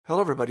Hello,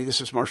 everybody. This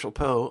is Marshall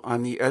Poe.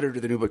 I'm the editor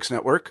of the New Books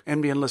Network.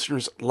 NBN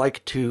listeners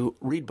like to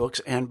read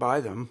books and buy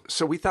them.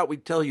 So we thought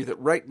we'd tell you that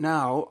right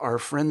now, our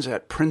friends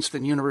at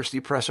Princeton University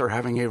Press are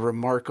having a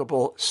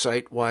remarkable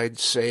site-wide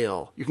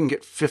sale. You can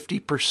get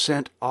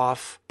 50%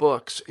 off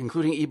books,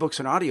 including ebooks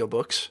and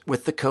audiobooks,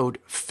 with the code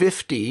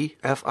 50,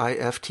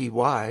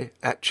 F-I-F-T-Y,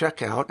 at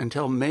checkout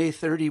until May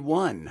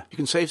 31. You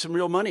can save some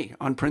real money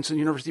on Princeton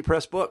University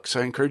Press books.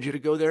 I encourage you to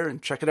go there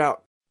and check it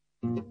out.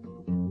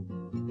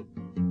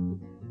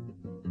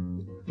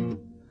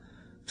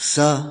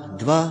 Со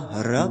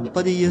двора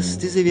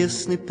подъезд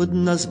известный под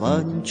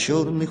названием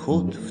 «Черный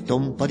ход». В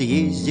том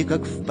подъезде,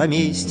 как в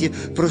поместье,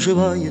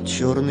 проживает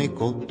черный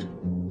кот.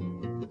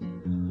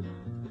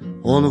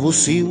 Он в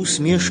усы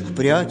усмешку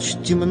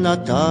прячет,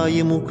 темнота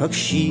ему как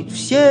щит.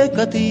 Все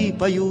коты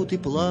поют и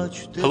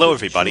плачут. Hello,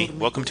 everybody.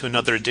 Welcome to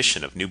another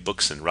edition of New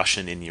Books in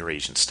Russian and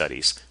Eurasian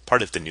Studies,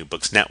 part of the New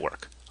Books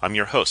Network. I'm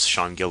your host,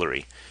 Sean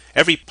Guillory.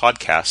 Every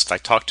podcast, I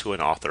talk to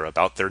an author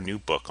about their new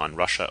book on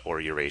Russia or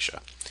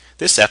Eurasia.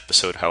 This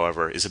episode,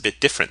 however, is a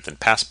bit different than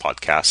past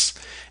podcasts.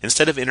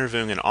 Instead of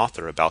interviewing an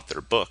author about their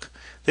book,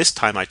 this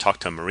time I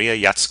talked to Maria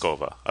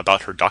Yatskova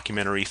about her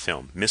documentary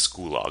film, Miss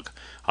Gulag,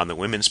 on the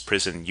women's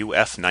prison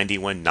UF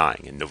 91-9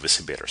 in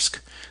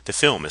Novosibirsk. The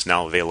film is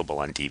now available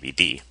on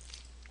DVD.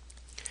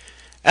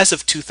 As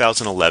of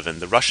 2011,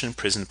 the Russian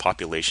prison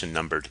population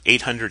numbered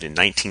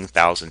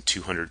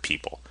 819,200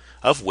 people,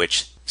 of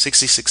which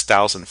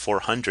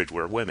 66,400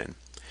 were women.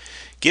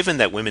 Given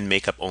that women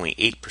make up only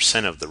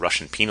 8% of the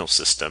Russian penal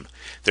system,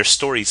 their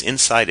stories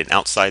inside and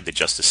outside the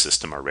justice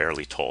system are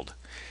rarely told.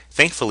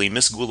 Thankfully,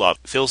 Miss Gulag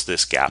fills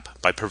this gap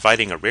by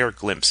providing a rare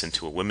glimpse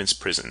into a women's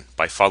prison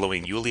by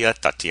following Yulia,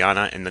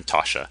 Tatiana, and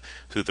Natasha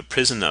through the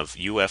prison of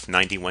UF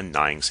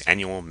 91-9's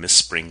annual Miss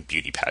Spring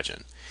Beauty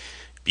Pageant.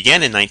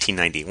 Began in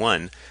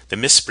 1991, the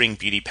Miss Spring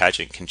Beauty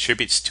Pageant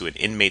contributes to an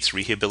inmate's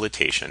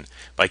rehabilitation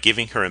by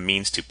giving her a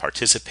means to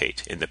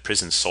participate in the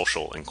prison's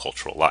social and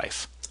cultural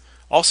life.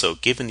 Also,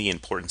 given the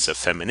importance of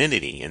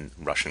femininity in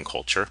Russian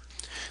culture,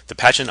 the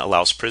pageant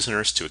allows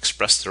prisoners to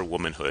express their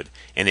womanhood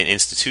in an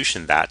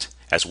institution that,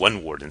 as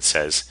one warden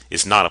says,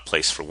 is not a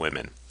place for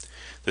women.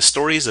 The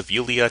stories of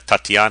Yulia,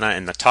 Tatiana,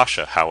 and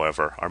Natasha,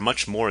 however, are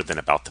much more than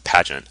about the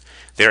pageant.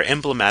 They are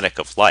emblematic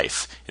of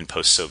life in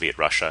post-Soviet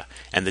Russia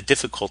and the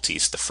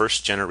difficulties the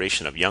first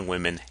generation of young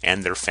women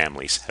and their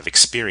families have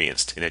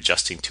experienced in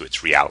adjusting to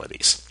its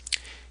realities.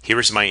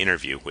 Here is my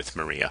interview with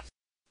Maria.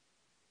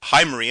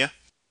 Hi, Maria.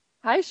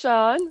 Hi,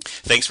 Sean.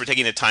 Thanks for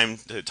taking the time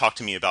to talk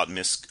to me about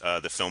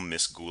the film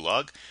Miss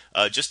Gulag.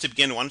 Just to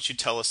begin, why don't you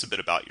tell us a bit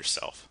about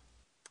yourself?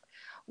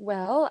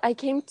 Well, I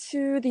came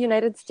to the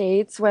United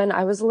States when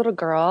I was a little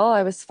girl.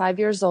 I was 5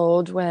 years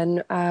old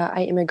when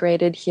I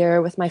immigrated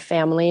here with my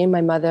family,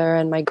 my mother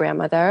and my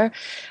grandmother.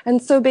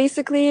 And so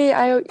basically,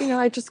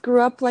 I just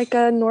grew up like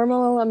a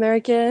normal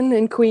American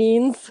in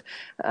Queens.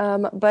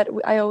 But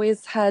I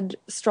always had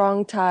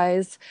strong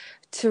ties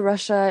to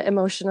Russia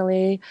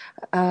emotionally.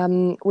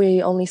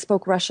 We only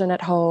spoke Russian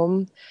at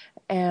home.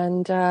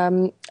 And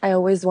I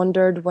always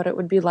wondered what it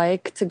would be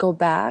like to go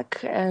back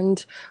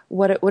and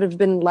what it would have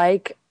been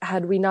like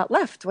had we not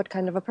left. What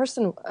kind of a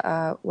person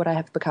would I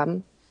have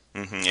become?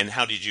 Mm-hmm. And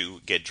how did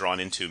you get drawn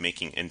into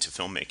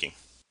filmmaking?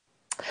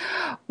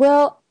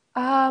 Well,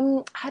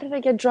 how did I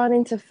get drawn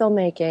into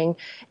filmmaking?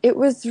 It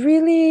was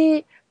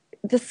really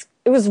it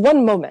was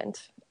one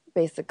moment,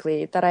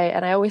 basically,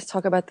 I always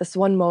talk about this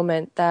one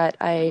moment that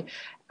I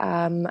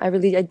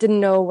didn't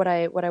know what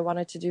I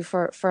wanted to do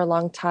for a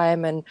long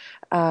time, and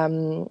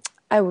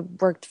I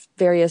worked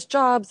various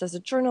jobs as a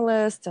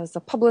journalist, as a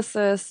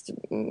publicist,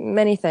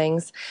 many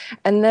things.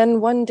 And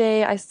then one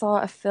day I saw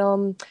a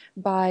film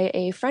by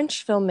a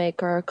French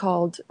filmmaker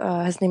called,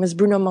 his name is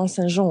Bruno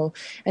Mont-Saint-Jean,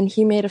 and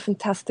he made a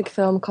fantastic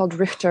film called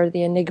Richter,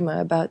 the Enigma,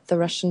 about the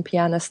Russian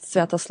pianist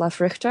Sviatoslav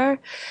Richter.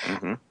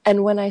 Mm-hmm.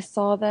 And when I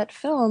saw that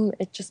film,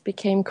 it just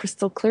became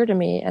crystal clear to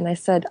me, and I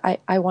said,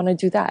 I want to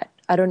do that.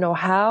 I don't know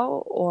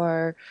how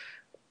or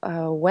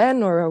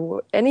when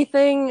or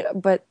anything,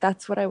 but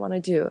that's what I want to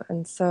do.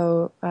 And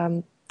so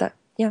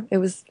it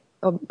was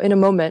in a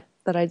moment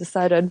that I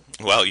decided.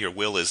 Well, your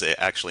will is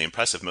actually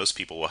impressive. Most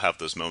people will have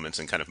those moments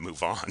and kind of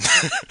move on.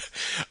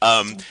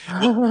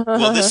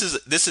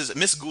 This is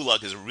Miss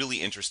Gulag is a really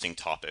interesting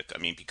topic. I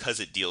mean, because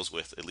it deals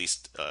with, at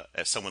least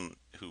as someone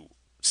who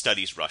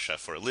studies Russia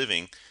for a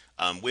living,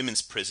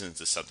 women's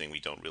prisons is something we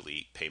don't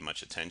really pay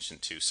much attention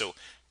to. So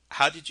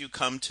how did you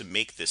come to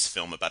make this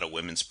film about a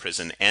women's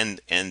prison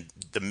and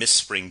the Miss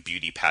Spring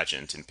Beauty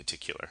Pageant in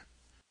particular?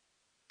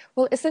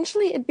 Well,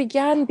 essentially it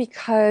began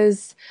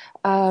because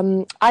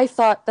I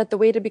thought that the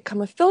way to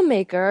become a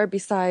filmmaker,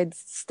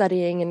 besides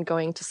studying and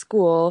going to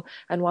school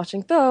and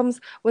watching films,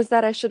 was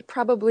that I should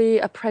probably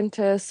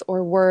apprentice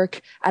or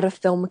work at a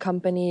film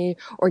company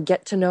or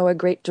get to know a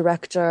great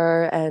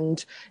director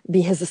and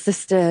be his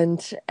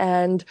assistant.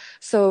 And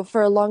so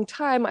for a long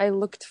time, I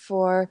looked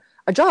for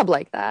a job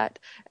like that.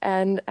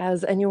 And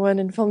as anyone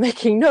in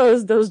filmmaking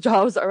knows, those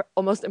jobs are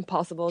almost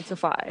impossible to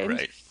find.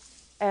 Right.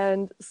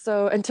 And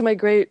so, and to my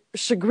great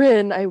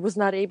chagrin, I was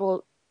not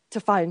able to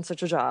find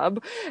such a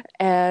job.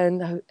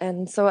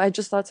 And so I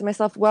just thought to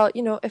myself, well,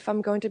 if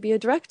I'm going to be a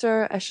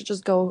director, I should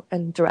just go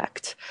and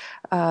direct,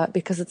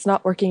 because it's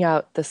not working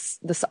out this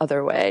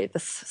other way,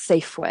 this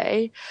safe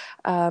way.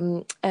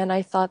 And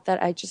I thought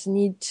that I just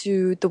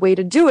the way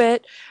to do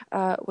it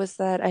was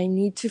that I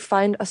need to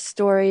find a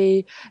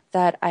story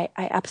that I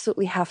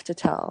absolutely have to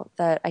tell,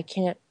 that I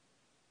can't,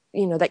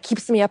 that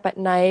keeps me up at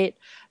night,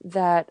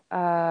 that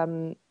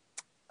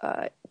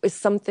is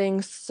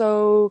something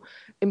so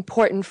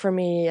important for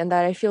me and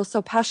that I feel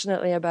so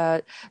passionately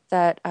about,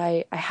 that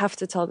I have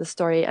to tell the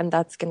story, and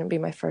that's going to be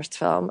my first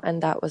film,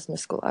 and that was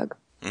Miss Gulag.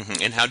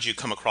 Mm-hmm. And how did you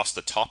come across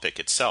the topic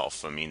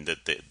itself? I mean,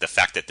 the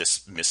fact that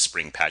this Miss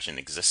Spring pageant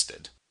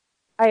existed.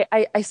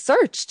 I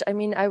searched. I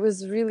mean, I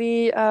was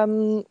really,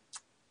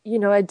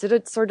 I did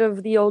it sort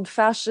of the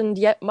old-fashioned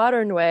yet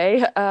modern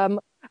way.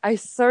 I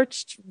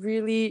searched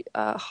really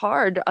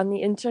hard on the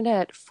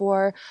internet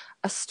for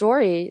a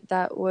story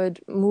that would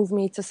move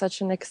me to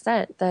such an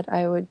extent that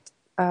I would,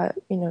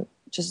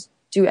 just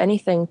do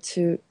anything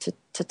to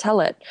tell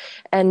it.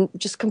 And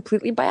just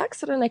completely by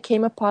accident, I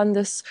came upon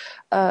this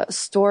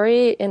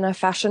story in a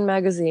fashion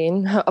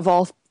magazine, of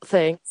all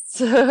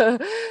things,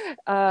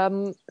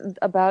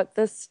 about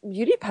this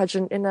beauty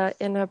pageant in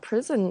a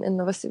prison in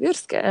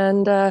Novosibirsk.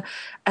 And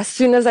as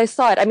soon as I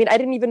saw it, I mean, I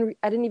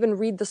didn't even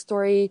read the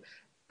story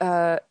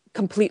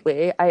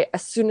completely.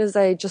 As soon as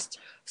I just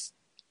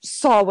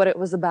saw what it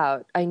was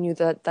about, I knew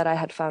that I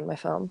had found my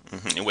film.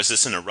 Mm-hmm. And was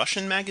this in a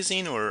Russian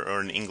magazine or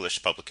an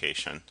English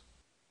publication?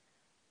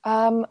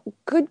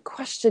 Good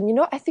question.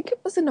 I think it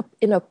was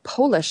in a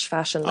Polish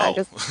fashion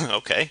magazine. Oh,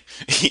 okay.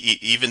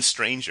 Even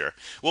stranger.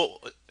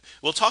 Well,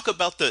 we'll talk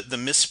about the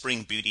Miss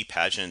Spring beauty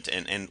pageant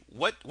and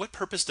what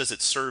purpose does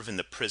it serve in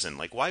the prison?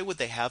 Like, why would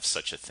they have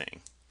such a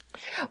thing?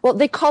 Well,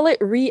 they call it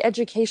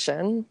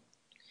re-education.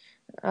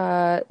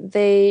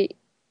 They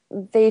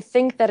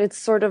think that it's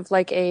sort of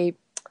like I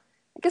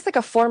guess like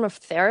a form of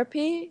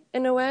therapy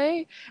in a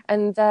way,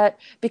 and that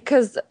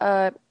because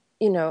a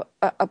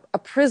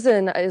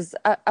prison is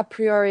a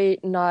priori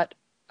not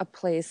a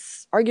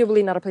place,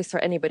 arguably not a place for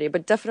anybody,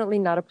 but definitely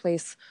not a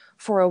place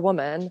for a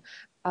woman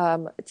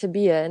to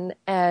be in,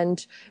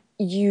 and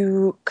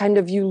you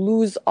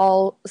lose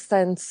all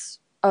sense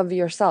of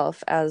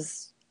yourself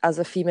as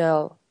a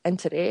female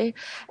entity.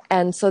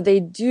 And so they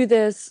do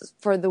this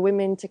for the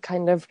women to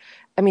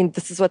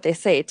this is what they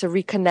say, to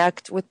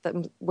reconnect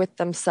with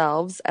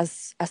themselves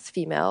as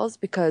females,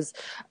 because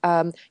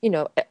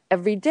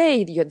every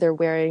day they're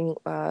wearing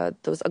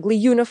those ugly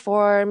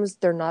uniforms.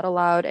 They're not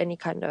allowed any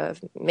kind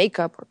of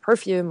makeup or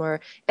perfume or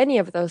any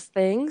of those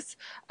things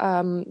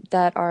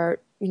that are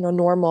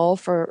normal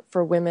for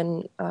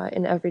women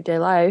in everyday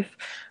life.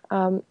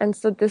 And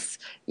so this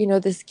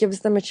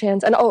gives them a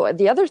chance. And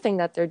the other thing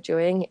that they're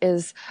doing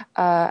is,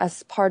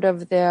 as part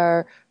of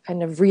their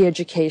kind of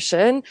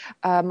re-education,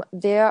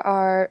 there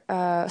are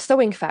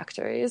sewing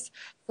factories.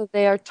 So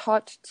they are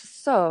taught to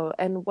sew,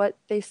 and what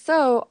they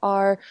sew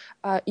are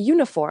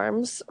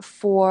uniforms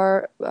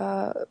for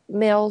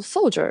male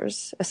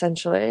soldiers,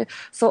 essentially.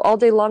 So all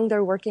day long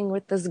they're working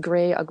with this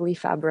gray, ugly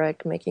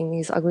fabric, making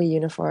these ugly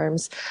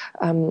uniforms.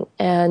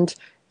 And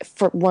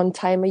for one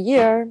time a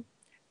year,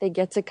 they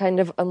get to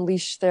kind of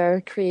unleash their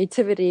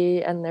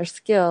creativity and their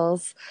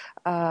skills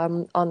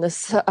on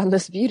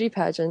this beauty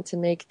pageant to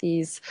make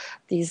these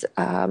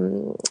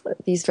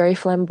very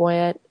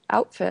flamboyant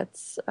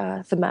outfits,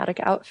 thematic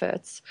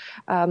outfits.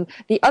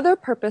 The other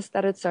purpose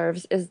that it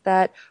serves is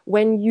that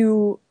when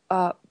you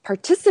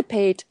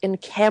participate in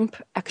camp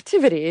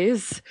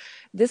activities,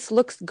 this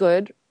looks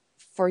good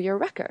for your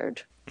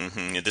record.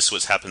 Mm-hmm. And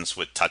this happens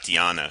with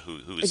Tatiana,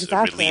 who is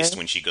Exactly. released.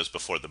 When she goes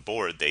before the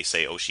board, they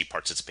say, oh, she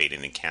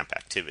participated in camp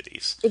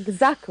activities.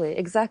 Exactly.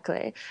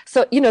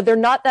 So, there are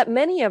not that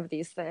many of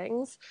these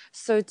things.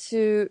 So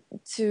to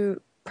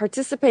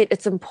participate,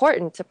 it's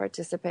important to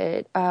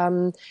participate,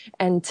 and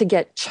to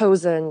get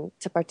chosen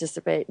to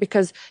participate,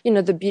 because,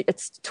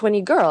 it's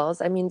 20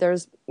 girls. I mean,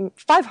 there's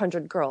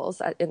 500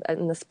 girls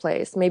in this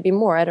place, maybe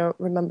more. I don't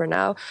remember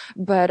now,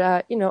 but,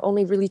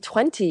 only really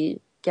 20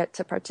 get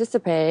to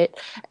participate,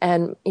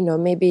 and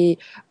maybe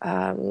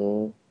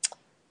a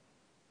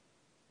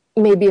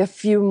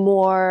few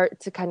more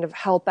to kind of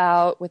help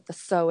out with the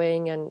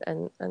sewing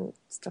and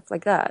stuff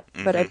like that.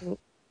 Mm-hmm. But I think,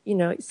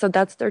 so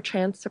that's their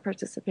chance to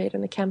participate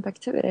in the camp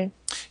activity.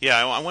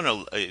 Yeah, I want to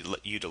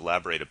let you to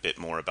elaborate a bit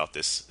more about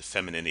this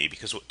femininity,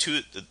 because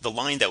the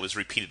line that was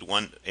repeated,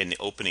 one in the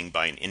opening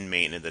by an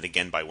inmate and then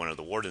again by one of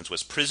the wardens,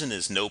 was "Prison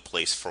is no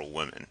place for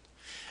women."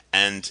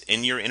 And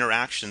in your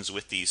interactions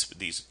with these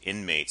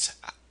inmates,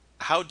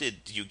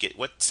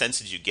 what sense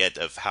did you get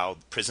of how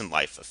prison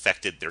life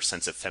affected their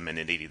sense of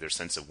femininity, their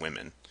sense of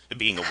women,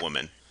 being a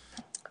woman?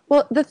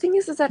 Well, the thing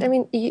is that, I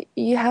mean,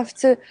 you have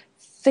to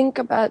think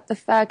about the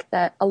fact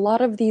that a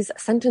lot of these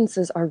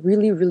sentences are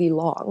really, really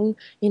long,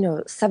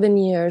 7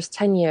 years,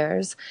 10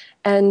 years.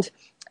 And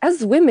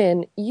as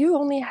women, you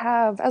only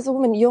have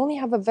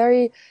a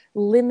very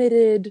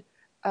limited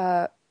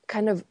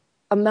kind of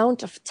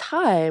amount of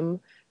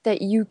time that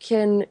you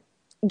can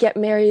get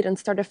married and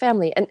start a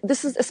family. And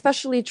this is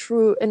especially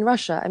true in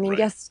Russia. I mean, Right.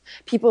 yes,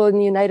 people in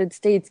the United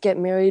States get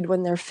married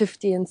when they're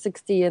 50 and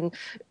 60 and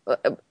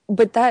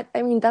but that,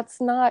 I mean,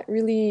 that's not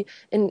really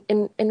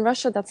in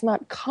Russia, that's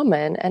not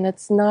common, and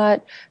it's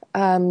not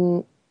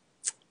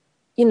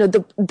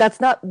that's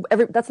not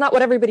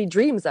what everybody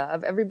dreams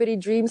of. Everybody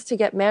dreams to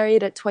get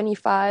married at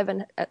 25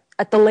 and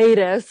at the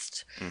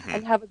latest,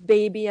 and have a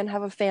baby and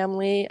have a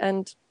family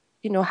and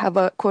have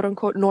a quote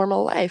unquote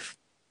normal life.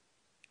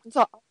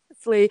 So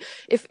obviously,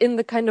 if in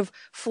the kind of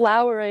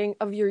flowering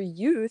of your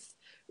youth,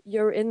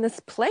 you're in this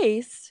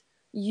place,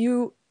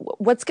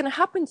 what's going to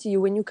happen to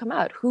you when you come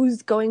out?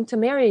 Who's going to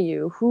marry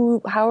you?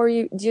 How are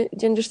you? Do you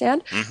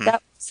understand?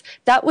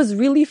 That was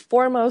really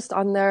foremost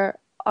on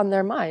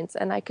their minds,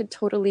 and I could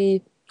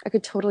totally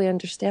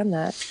understand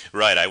that.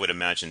 Right. I would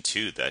imagine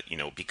too that,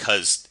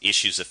 because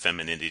issues of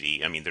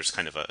femininity, I mean, there's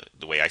kind of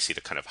the way I see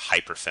the kind of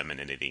hyper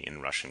femininity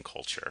in Russian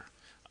culture,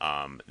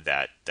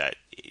 that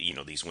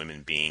these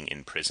women being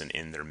in prison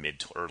in their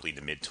early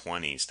to mid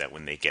 20s, that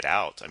when they get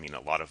out, I mean, a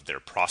lot of their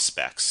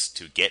prospects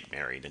to get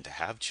married and to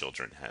have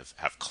children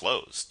have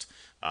closed.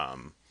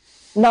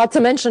 Not to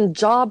mention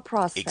job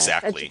prospects,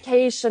 Exactly.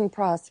 Education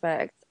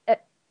prospects.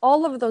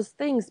 All of those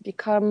things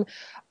become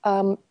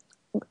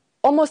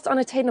almost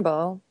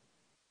unattainable.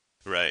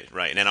 Right.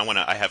 And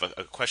I have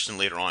a question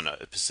later on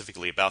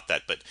specifically about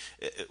that. But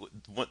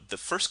the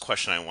first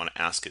question I want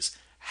to ask is,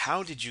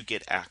 how did you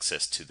get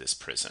access to this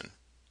prison?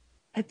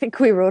 I think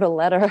we wrote a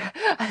letter.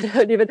 I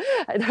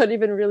don't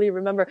even really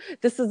remember.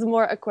 This is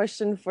more a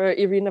question for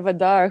Irina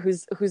Vadar,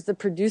 who's the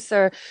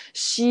producer.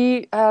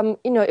 She,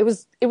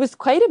 it was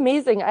quite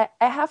amazing. I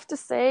have to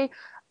say,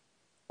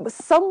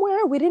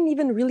 somewhere we didn't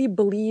even really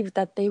believe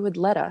that they would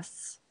let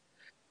us.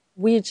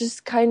 We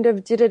just kind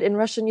of did it. In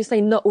Russian, you say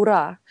 "na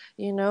ura,"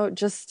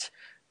 just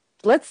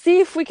let's see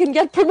if we can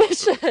get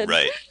permission.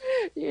 Right.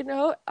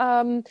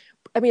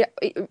 I mean,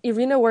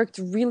 Irina worked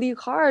really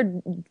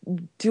hard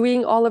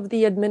doing all of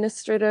the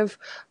administrative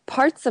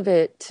parts of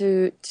it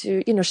to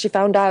she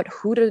found out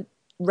who to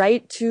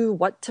write to,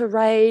 what to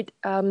write.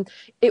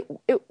 It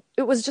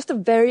was just a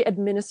very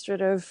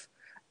administrative,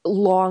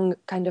 long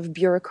kind of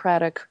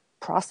bureaucratic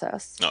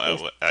process.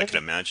 No, I can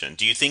imagine.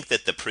 Do you think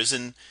that the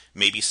prison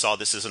maybe saw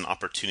this as an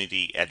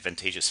opportunity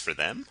advantageous for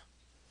them?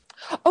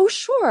 Oh,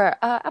 sure.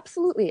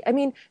 Absolutely. I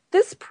mean,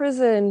 this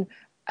prison,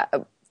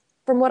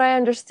 from what I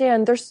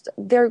understand,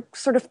 they're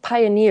sort of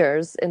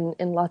pioneers in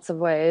lots of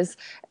ways.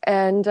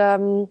 And,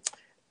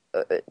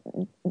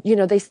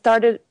 they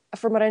started,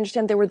 from what I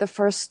understand, they were the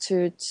first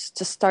to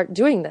start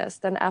doing this.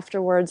 Then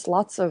afterwards,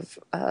 lots of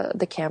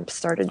the camps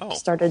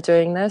started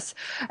doing this.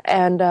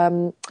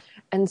 And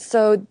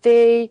so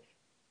they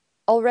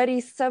already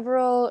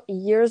several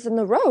years in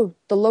a row,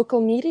 the local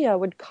media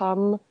would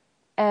come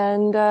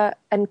and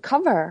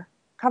cover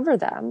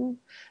them.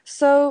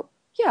 So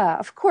yeah,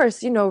 of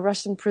course,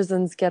 Russian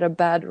prisons get a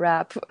bad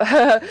rap.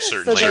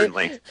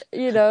 Certainly.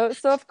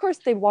 So of course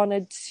they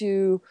wanted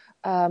to,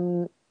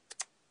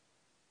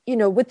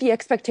 with the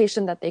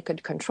expectation that they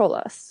could control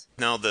us.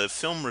 Now, the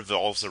film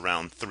revolves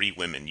around three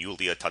women,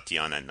 Yulia,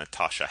 Tatiana, and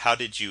Natasha. How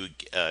did you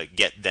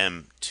get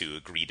them to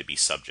agree to be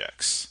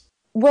subjects?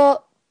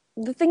 Well,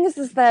 the thing is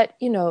that,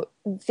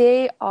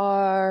 they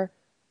are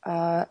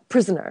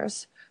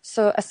prisoners.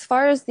 So as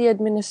far as the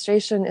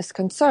administration is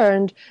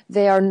concerned,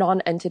 they are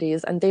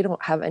non-entities and they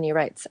don't have any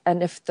rights.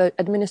 And if the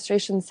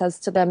administration says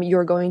to them,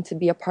 you're going to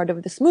be a part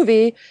of this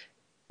movie,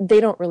 they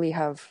don't really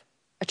have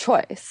a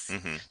choice.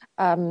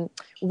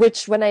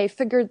 Which, when I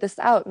figured this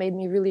out, made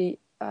me really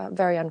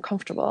very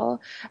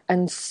uncomfortable.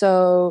 And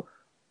so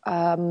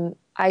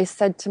I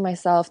said to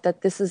myself that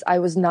I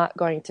was not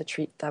going to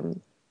treat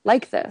them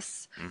like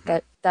this,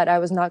 that I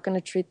was not going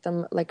to treat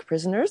them like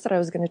prisoners, that I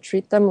was going to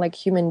treat them like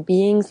human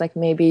beings, like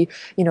maybe,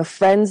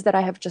 friends that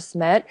I have just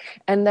met,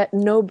 and that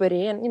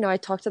nobody, and, I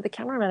talked to the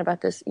cameraman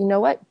about this,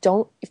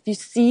 if you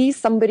see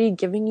somebody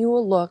giving you a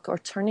look or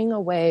turning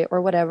away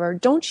or whatever,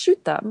 don't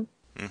shoot them.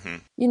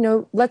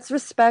 Let's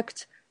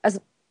respect, as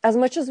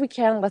much as we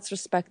can, let's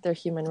respect their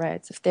human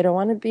rights. If they don't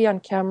want to be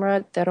on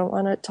camera, they don't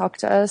want to talk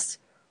to us,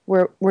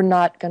 we're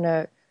not going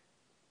to,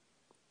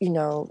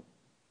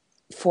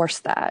 force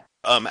that.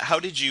 How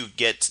did you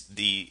get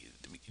the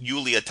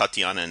Yulia,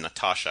 Tatiana, and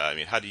Natasha? I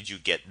mean, how did you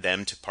get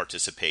them to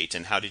participate,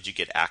 and how did you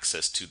get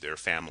access to their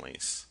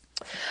families?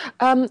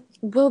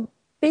 Well,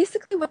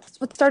 basically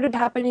what started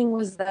happening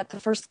was that the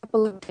first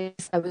couple of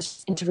days I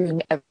was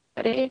interviewing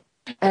everybody,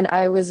 and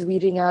I was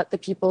weeding out the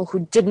people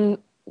who didn't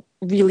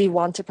really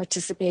want to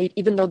participate,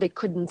 even though they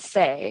couldn't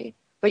say.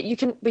 But you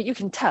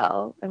can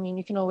tell. I mean,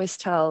 you can always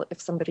tell if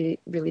somebody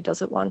really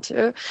doesn't want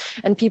to.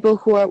 And people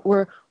who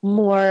were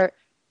more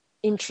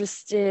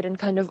interested and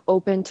kind of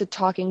open to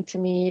talking to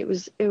me. It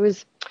was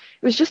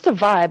just a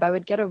vibe. I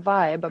would get a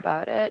vibe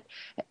about it,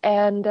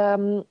 and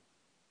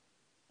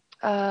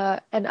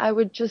I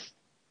would just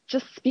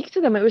speak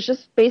to them. It was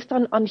just based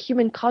on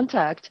human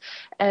contact,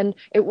 and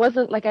it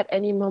wasn't like at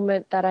any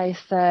moment that I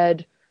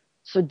said,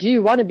 so do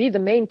you want to be the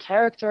main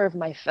character of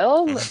my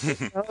film?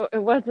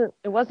 It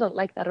wasn't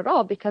like that at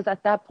all, because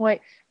at that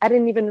point I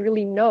didn't even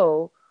really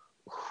know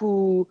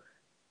who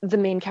the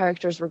main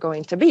characters were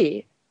going to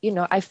be.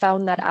 I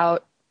found that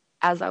out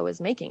as I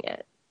was making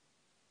it.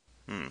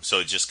 So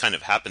it just kind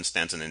of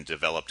happenstance and then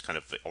developed kind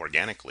of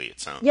organically, it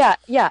sounds. Yeah,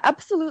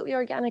 absolutely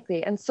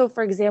organically. And so,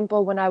 for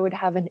example, when I would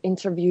have an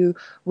interview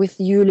with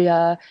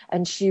Yulia,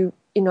 and she,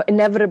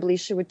 inevitably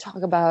she would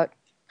talk about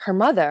her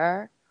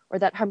mother, or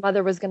that her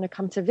mother was going to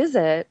come to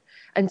visit.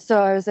 And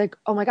so I was like,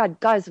 oh my God,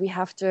 guys, we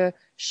have to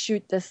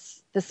shoot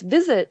this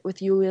visit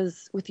with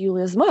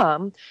Yulia's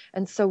mom.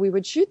 And so we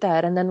would shoot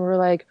that. And then we're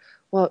like,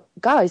 well,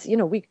 guys,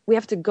 we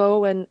have to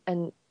go and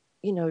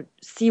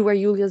see where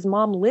Yulia's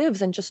mom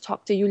lives and just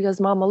talk to Yulia's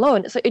mom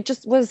alone. So it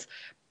just was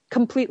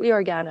completely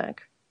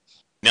organic.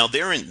 Now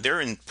they're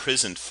in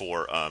prison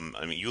for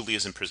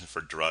Yulia's in prison for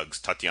drugs,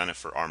 Tatiana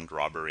for armed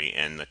robbery,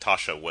 and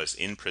Natasha was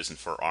in prison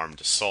for armed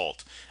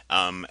assault.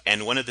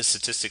 And one of the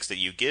statistics that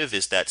you give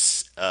is that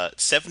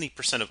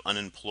 70% of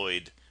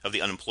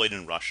the unemployed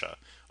in Russia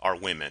are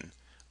women.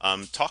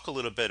 Talk a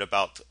little bit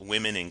about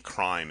women in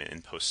crime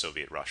in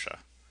post-Soviet Russia.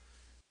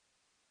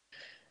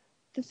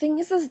 The thing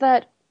is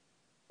that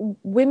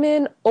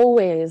women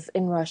always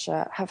in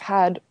Russia have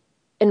had,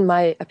 in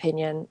my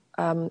opinion,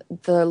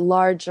 the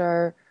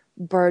larger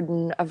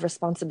burden of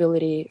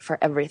responsibility for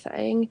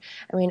everything.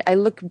 I mean, I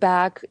look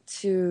back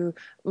to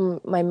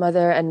my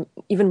mother, and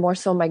even more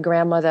so my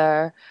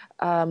grandmother,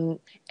 and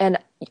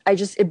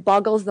it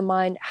boggles the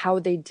mind how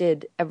they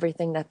did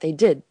everything that they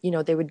did.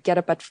 They would get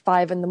up at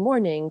 5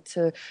 a.m.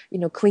 to,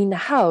 clean the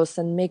house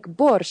and make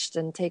borscht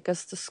and take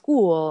us to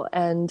school,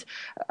 and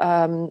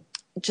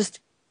just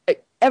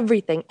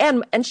everything.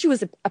 And she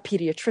was a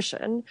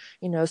pediatrician,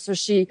 so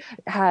she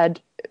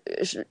had,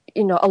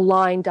 a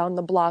line down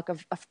the block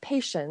of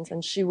patients,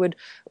 and she would,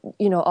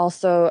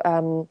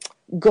 also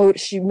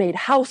she made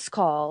house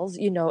calls,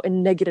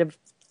 in negative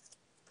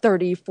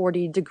 30,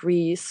 40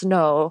 degree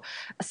snow.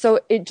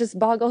 So it just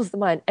boggles the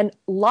mind. And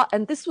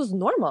this was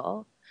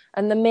normal.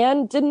 And the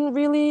man didn't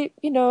really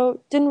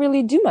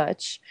do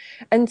much.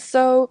 And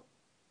so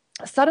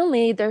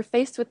suddenly they're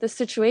faced with this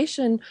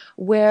situation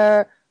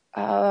where,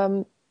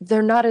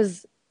 they're not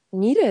as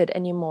needed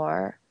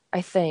anymore,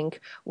 I think,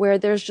 where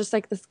there's just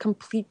like this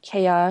complete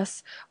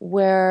chaos,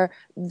 where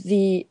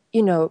the,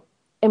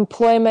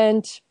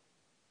 employment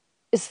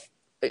is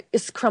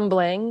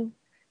crumbling.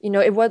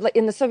 It was like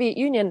in the Soviet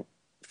Union,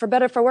 for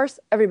better, for worse,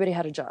 everybody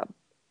had a job.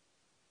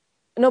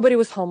 Nobody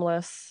was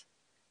homeless.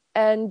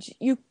 And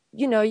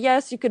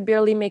yes, you could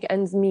barely make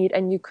ends meet,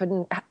 and you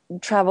couldn't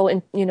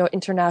travel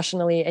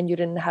internationally, and you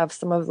didn't have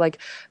some of like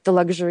the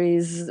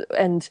luxuries,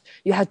 and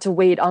you had to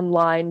wait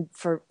online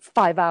for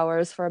 5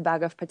 hours for a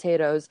bag of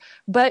potatoes.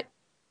 But,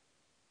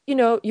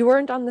 you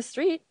weren't on the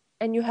street,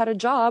 and you had a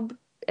job,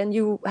 and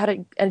you had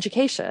an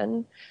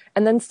education.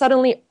 And then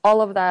suddenly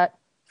all of that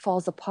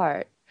falls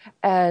apart.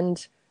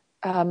 And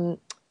I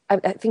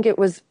think it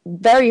was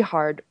very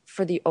hard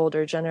for the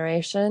older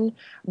generation,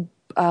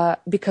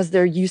 because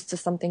they're used to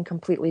something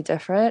completely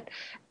different,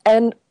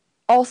 and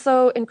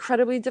also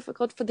incredibly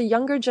difficult for the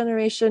younger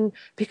generation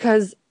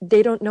because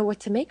they don't know what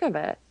to make of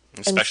it.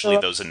 Especially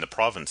those in the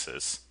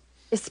provinces.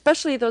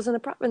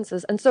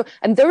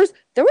 And there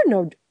were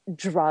no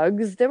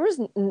drugs, there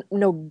was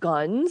no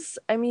guns.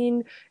 I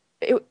mean,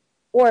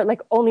 or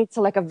like only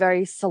to like a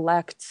very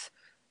select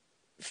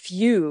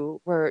few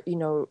were,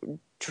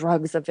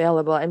 drugs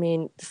available. I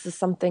mean, this is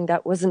something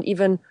that wasn't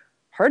even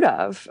heard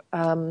of,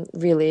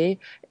 really.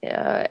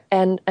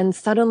 And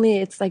suddenly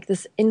it's like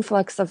this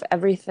influx of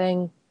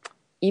everything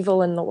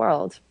evil in the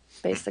world,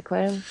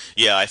 basically.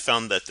 Yeah, I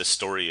found that the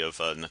story of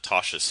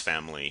Natasha's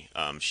family,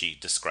 she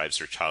describes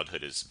her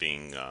childhood as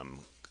being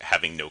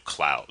having no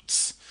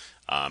clouds.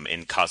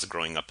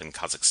 Growing up in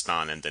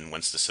Kazakhstan, and then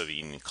once the Soviet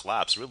Union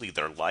collapsed, really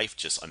their life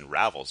just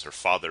unravels. Her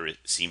father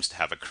seems to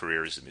have a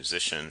career as a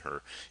musician.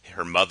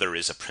 Her mother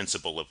is a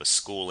principal of a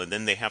school, and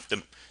then they have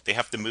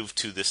to move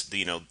to this,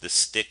 the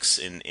sticks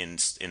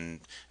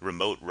in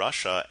remote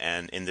Russia,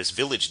 and in this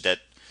village that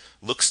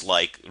looks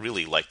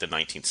really like the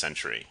 19th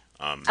century.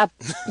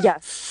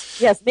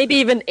 Yes, maybe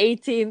even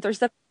 18th or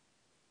 17th.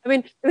 I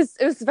mean, it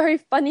was very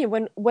funny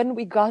when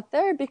we got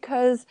there,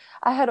 because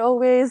I had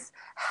always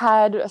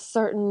had a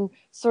certain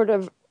sort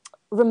of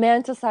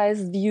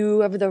romanticized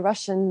view of the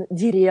Russian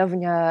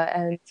dеревня,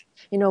 and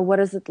what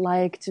is it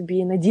like to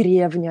be in a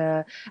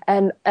dеревня,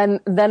 and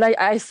then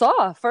I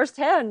saw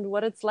firsthand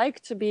what it's like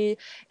to be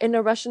in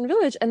a Russian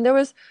village, and there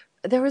was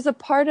a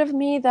part of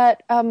me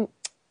that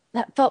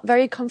felt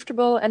very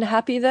comfortable and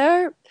happy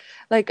there.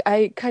 Like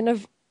I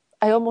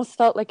almost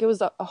felt like it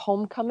was a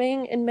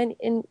homecoming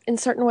in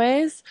certain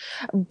ways.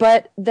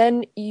 But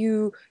then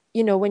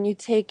when you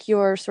take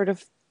your sort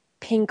of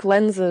pink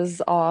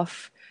lenses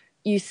off,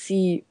 you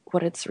see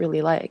what it's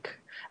really like,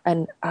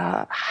 and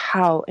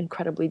how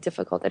incredibly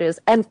difficult it is.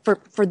 And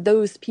for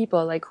those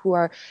people like who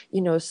are,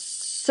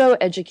 so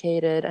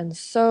educated and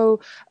so,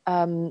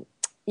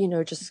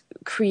 just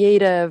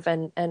creative,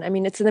 and I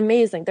mean,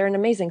 they're an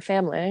amazing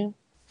family.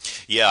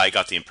 Yeah, I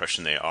got the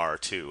impression they are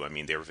too. I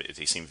mean,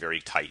 they seem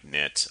very tight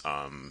knit.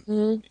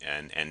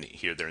 And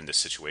here they're in this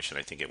situation.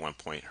 I think at one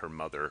point her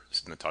mother,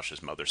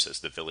 Natasha's mother, says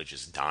the village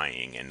is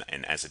dying,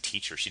 and as a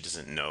teacher, she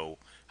doesn't know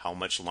how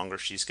much longer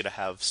she's going to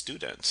have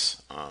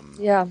students.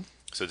 Yeah.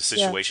 So the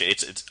Yeah. situation,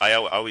 it's I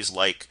always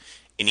like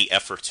any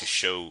effort to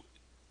show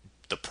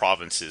the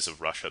provinces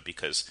of Russia,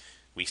 because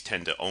we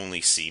tend to only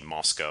see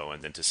Moscow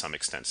and then to some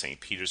extent St.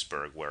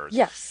 Petersburg, whereas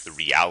Yes. the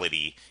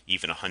reality,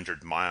 even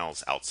 100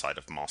 miles outside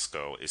of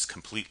Moscow, is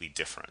completely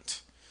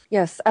different.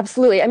 Yes,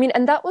 absolutely. I mean,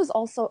 and that was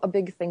also a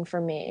big thing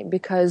for me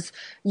because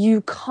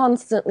you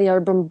constantly are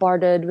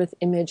bombarded with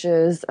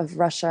images of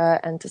Russia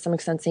and to some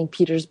extent St.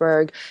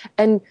 Petersburg.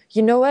 And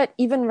you know what?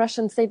 Even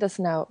Russians say this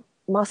now.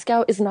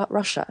 Moscow is not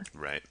Russia.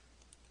 Right,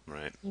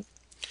 right.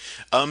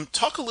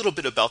 Talk a little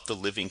bit about the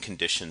living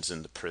conditions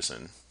in the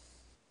prison.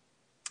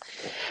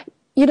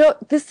 You know,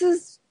 this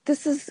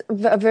is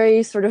a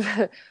very sort of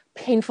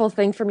painful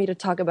thing for me to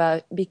talk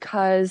about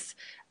because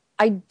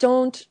I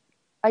don't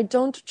I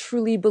don't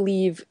truly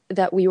believe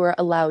that we were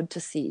allowed to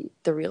see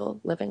the real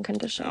living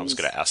conditions. I was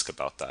going to ask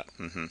about that.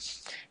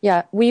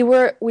 Yeah, we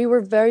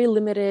were very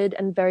limited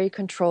and very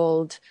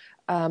controlled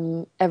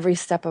every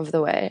step of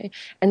the way.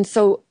 And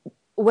so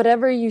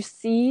whatever you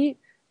see,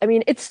 I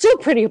mean, it's still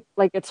pretty,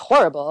 like, it's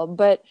horrible,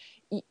 but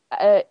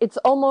it's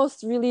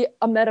almost really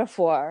a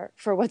metaphor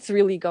for what's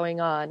really going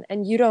on.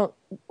 And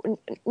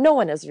no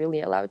one is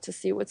really allowed to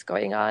see what's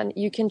going on.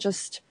 You can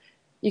just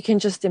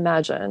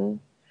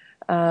imagine.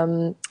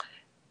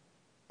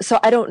 So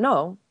I don't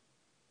know.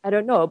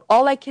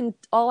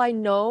 All I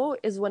know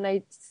is when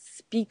I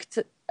speak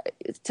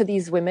to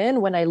these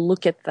women, when I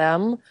look at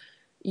them,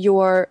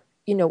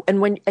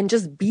 and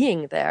just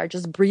being there,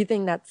 just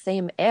breathing that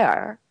same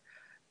air,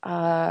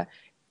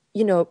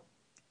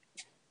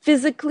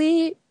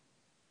 physically,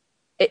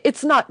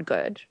 it's not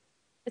good.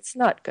 It's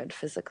not good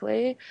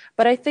physically,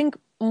 but I think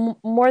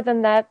more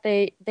than that,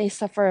 they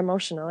suffer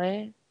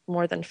emotionally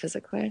more than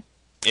physically.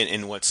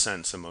 In what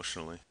sense,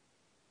 emotionally?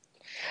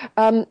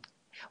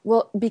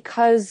 Well,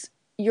 because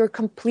you're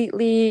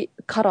completely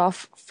cut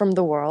off from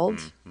the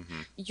world.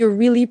 You're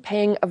really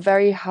paying a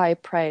very high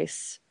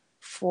price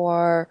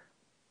for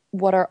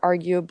what are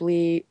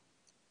arguably,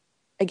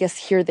 I guess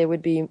here they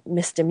would be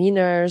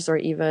misdemeanors or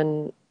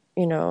even,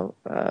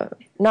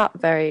 not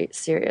very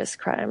serious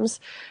crimes.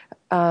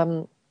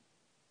 And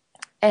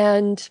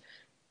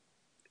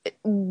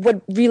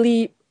what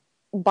really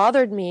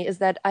bothered me is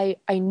that I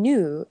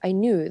knew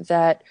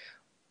that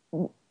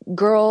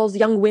girls,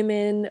 young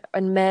women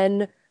and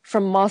men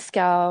from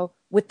Moscow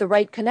with the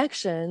right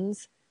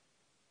connections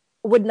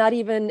would not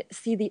even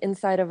see the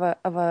inside of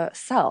a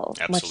cell,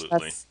 Absolutely.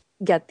 much less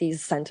get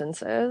these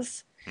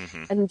sentences.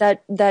 And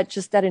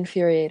that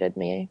infuriated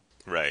me.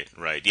 Right.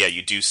 Yeah,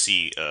 you do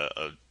see,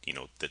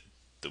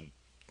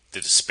 the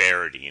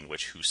disparity in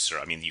which who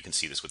serves. I mean, you can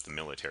see this with the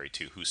military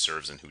too. Who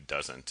serves and who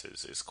doesn't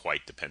is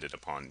quite dependent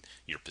upon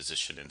your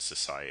position in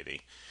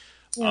society.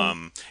 Yeah.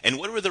 And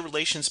what were the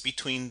relations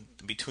between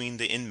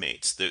the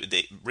inmates?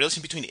 The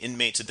relation between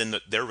inmates and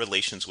then their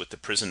relations with the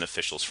prison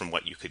officials, from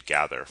what you could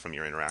gather from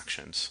your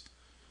interactions?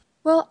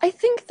 Well, I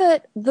think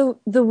that the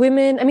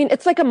women, I mean,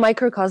 it's like a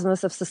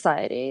microcosmos of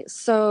society.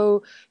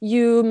 So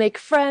you make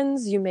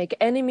friends, you make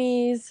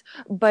enemies,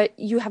 but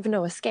you have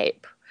no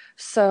escape.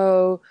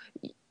 So,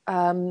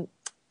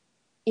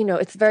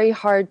 it's very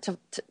hard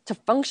to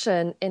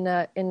function in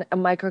a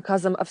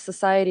microcosm of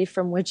society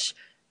from which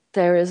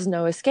there is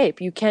no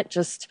escape. You can't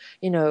just,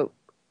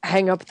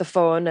 hang up the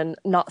phone and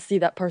not see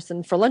that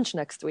person for lunch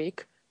next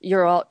week.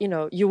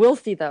 You will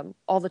see them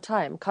all the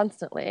time,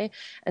 constantly.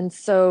 And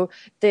so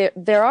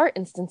there are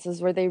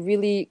instances where they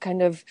really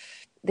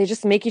they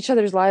just make each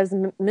other's lives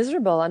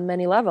miserable on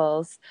many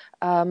levels.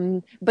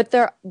 But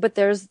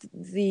there's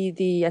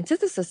the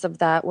antithesis of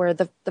that, where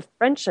the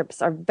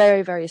friendships are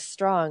very, very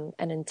strong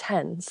and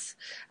intense,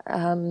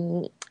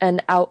 and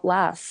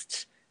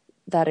outlast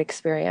that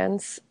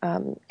experience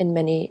in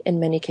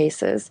many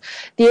cases.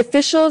 The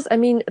officials, I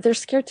mean, they're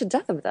scared to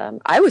death of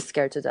them. I was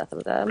scared to death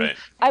of them. Right.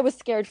 I was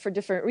scared for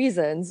different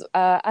reasons.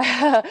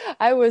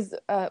 I was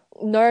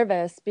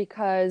nervous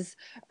because,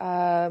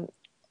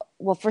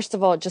 well, first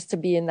of all, just to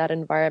be in that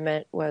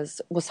environment was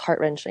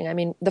heart-wrenching. I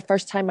mean, the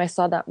first time I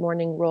saw that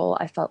morning roll,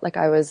 I felt like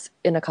I was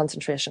in a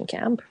concentration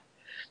camp.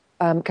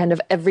 Kind of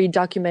every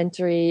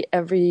documentary,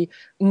 every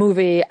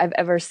movie I've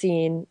ever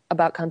seen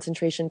about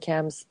concentration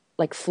camps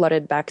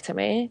flooded back to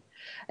me.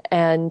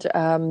 And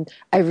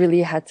I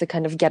really had to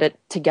kind of get it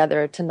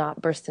together to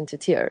not burst into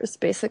tears,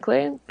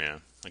 basically. Yeah,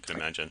 I can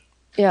imagine.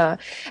 Yeah.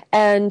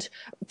 And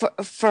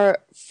for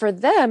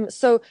them,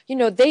 so,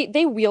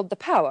 they wield the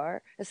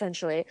power,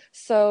 essentially.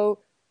 So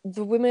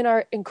the women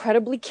are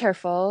incredibly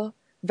careful,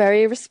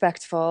 very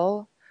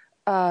respectful,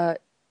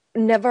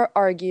 never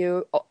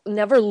argue,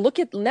 never look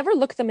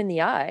them in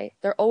the eye.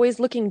 They're always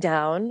looking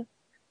down.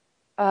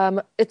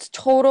 It's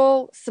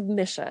total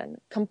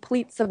submission,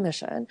 complete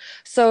submission.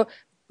 So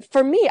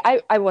for me,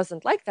 I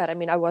wasn't like that. I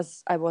mean, I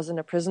wasn't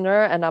a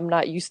prisoner, and I'm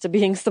not used to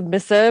being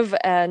submissive.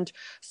 And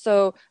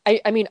so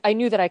I mean, I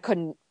knew that I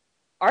couldn't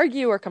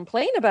argue or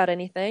complain about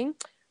anything,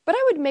 but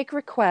I would make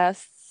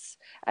requests.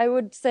 I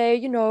would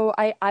say,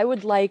 I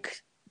would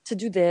like to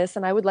do this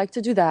and I would like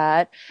to do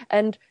that.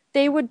 And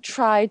they would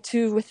try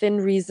to,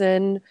 within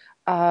reason,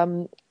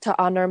 to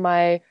honor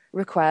my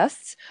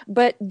requests.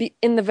 But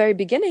in the very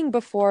beginning,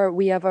 before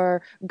we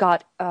ever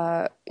got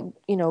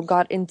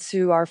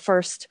into our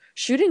first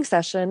shooting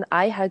session,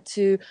 I had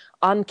to,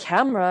 on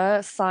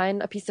camera,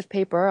 sign a piece of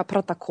paper, a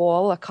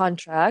protocol, a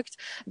contract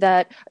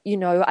that,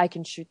 I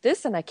can shoot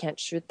this and I can't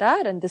shoot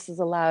that, and this is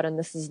allowed and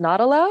this is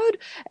not allowed.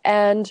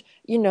 And,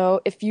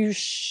 if you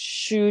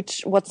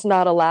shoot what's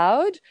not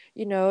allowed,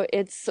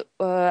 it's,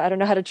 I don't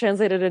know how to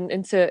translate it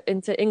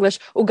into English,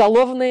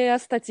 уголовная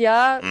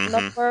статья,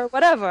 number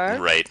whatever.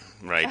 Right.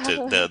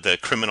 The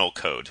criminal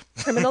code.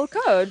 Criminal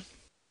code.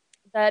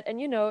 That, and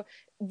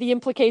the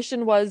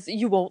implication was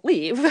you won't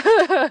leave.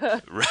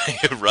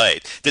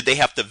 Right. Did they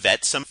have to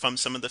vet from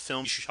some of the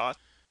films you shot?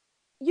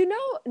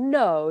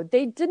 No,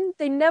 they didn't.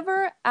 They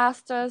never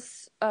asked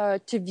us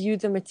to view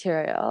the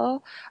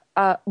material,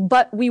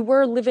 but we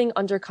were living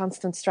under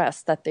constant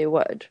stress that they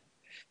would.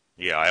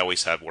 Yeah, I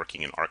always have,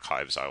 working in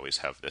archives, I always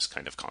have this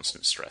kind of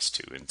constant stress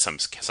too. In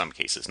some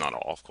cases, not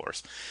all, of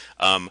course.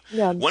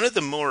 One of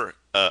the more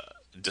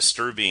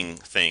disturbing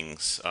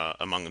things,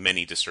 among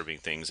many disturbing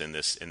things in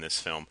this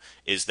film,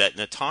 is that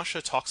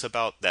Natasha talks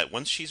about that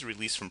once she's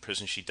released from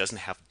prison, she doesn't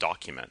have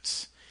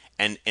documents,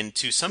 and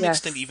to some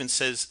extent even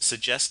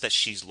suggests that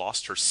she's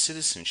lost her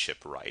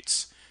citizenship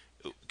rights.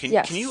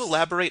 Can you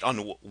elaborate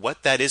on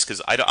what that is?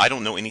 Because I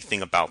don't know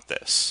anything about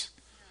this.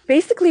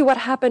 Basically, what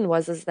happened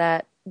is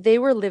that they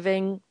were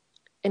living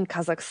in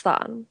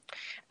Kazakhstan,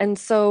 and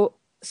so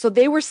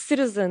they were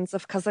citizens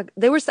of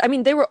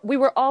we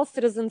were all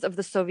citizens of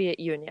the Soviet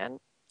Union,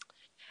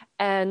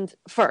 and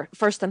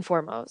first and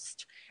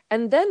foremost,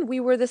 and then we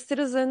were the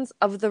citizens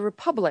of the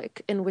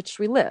republic in which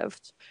we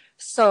lived.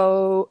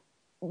 So,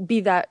 be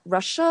that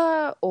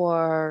Russia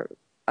or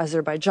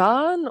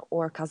Azerbaijan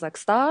or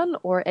Kazakhstan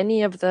or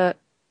any of the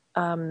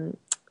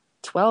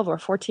 12 or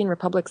 14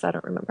 republics, I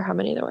don't remember how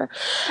many there were,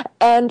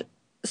 and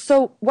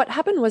so what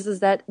happened is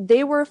that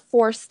they were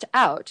forced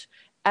out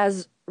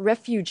as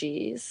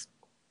refugees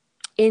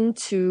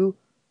into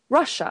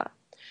Russia.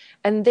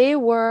 And they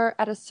were,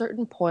 at a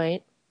certain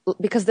point,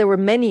 because there were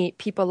many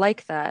people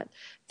like that,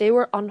 they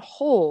were on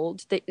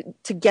hold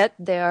to get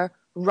their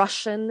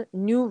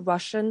new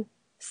Russian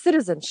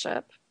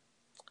citizenship.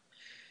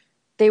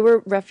 They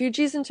were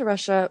refugees into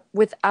Russia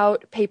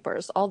without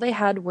papers. All they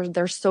had were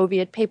their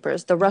Soviet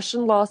papers. The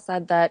Russian law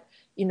said that,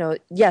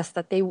 yes,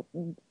 that they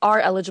are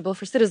eligible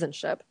for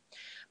citizenship.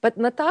 But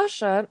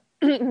Natasha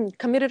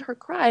committed her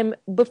crime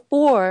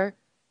before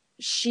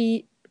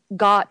she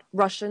got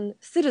Russian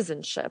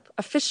citizenship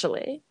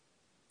officially.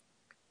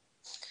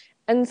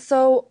 And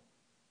so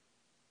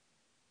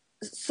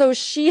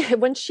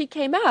when she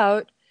came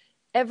out,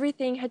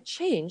 everything had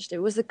changed. It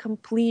was a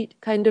complete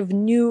kind of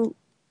new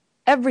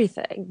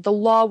everything. The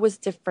law was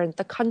different.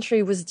 The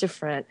country was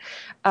different.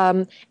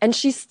 And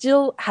she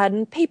still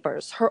hadn't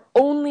papers. Her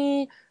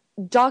only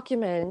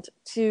document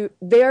to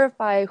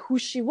verify who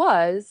she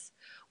was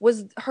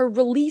her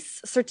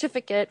release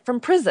certificate from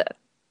prison.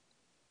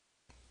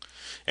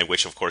 And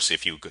which, of course,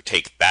 if you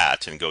take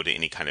that and go to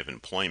any kind of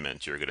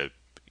employment, you're going to...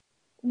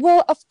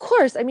 Well, of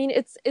course. I mean,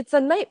 it's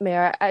a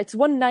nightmare. It's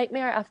one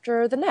nightmare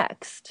after the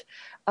next.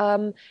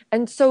 And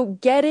so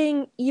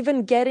getting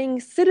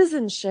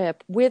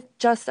citizenship with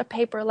just a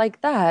paper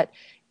like that,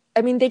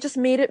 I mean, they just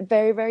made it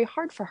very, very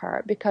hard for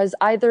her because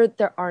either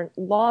there aren't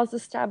laws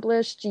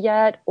established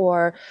yet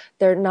or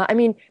they're not. I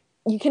mean,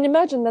 you can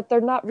imagine that they're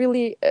not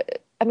really...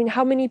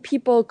 how many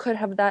people could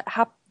have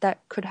that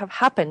could have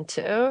happened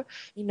to?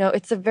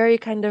 It's a very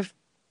kind of...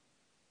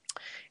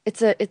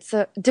 It's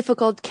a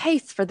difficult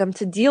case for them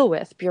to deal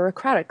with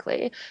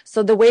bureaucratically.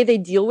 So the way they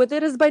deal with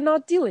it is by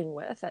not dealing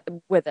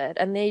with it,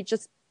 and they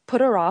just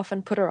put her off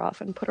and put her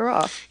off and put her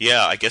off.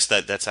 Yeah, I guess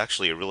that's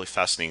actually a really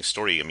fascinating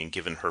story. I mean,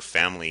 given her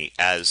family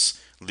as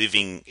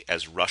living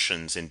as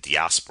Russians in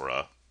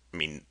diaspora, I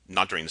mean,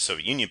 not during the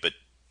Soviet Union, but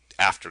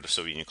after the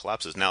Soviet Union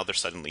collapses, now they're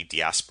suddenly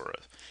diaspora.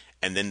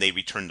 And then they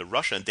return to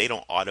Russia, and they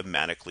don't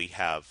automatically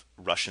have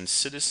Russian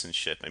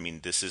citizenship. I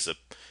mean, this is a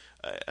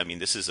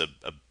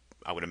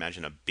I would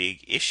imagine a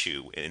big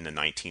issue in the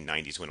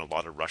 1990s when a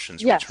lot of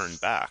Russians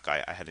returned back.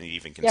 I hadn't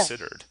even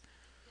considered.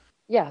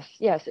 Yes,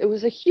 it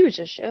was a huge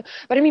issue.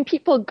 But I mean,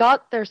 people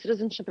got their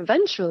citizenship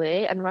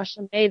eventually, and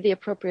Russia made the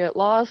appropriate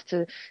laws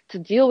to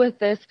deal with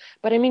this.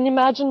 But I mean,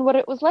 imagine what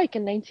it was like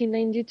in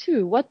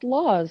 1992. What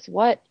laws?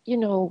 What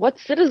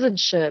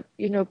citizenship?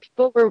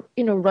 People were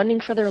running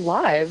for their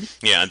lives.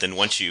 Yeah, and then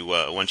once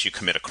you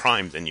commit a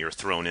crime, then you're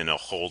thrown in a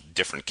whole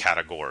different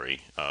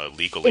category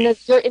legally.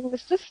 You're in the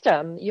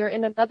system. You're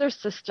in another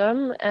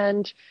system,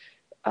 and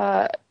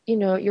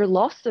you're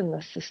lost in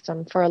the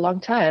system for a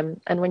long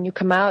time. And when you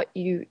come out,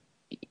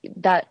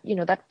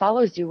 that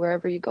follows you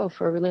wherever you go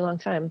for a really long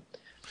time.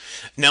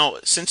 Now,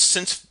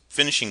 since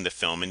finishing the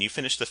film, and you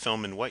finished the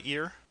film in what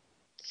year?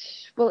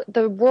 Well,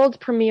 the world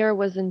premiere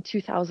was in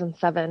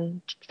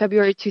 2007,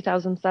 February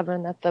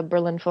 2007 at the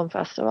Berlin Film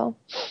Festival.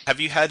 Have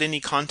you had any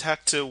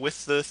contact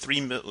with the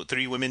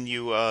three women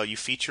you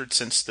featured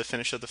since the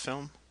finish of the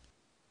film?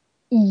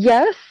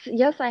 Yes,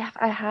 I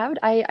have.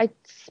 I've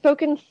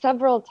spoken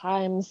several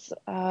times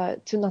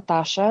to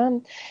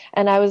Natasha,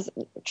 and I was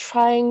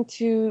trying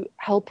to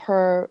help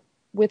her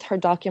with her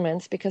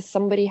documents because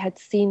somebody had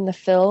seen the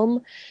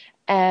film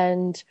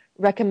and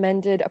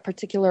recommended a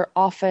particular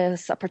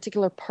office, a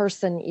particular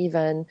person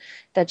even,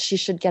 that she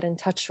should get in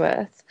touch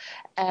with.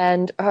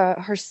 And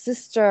her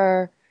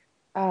sister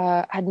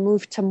had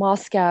moved to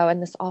Moscow,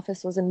 and this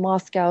office was in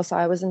Moscow. So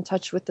I was in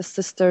touch with the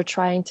sister,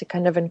 trying to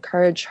kind of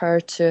encourage her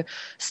to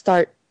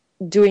start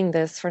doing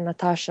this for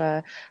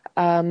Natasha.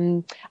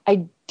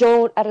 I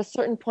don't, at a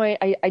certain point,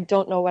 I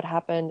don't know what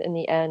happened in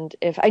the end.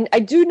 If I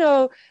do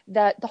know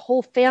that the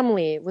whole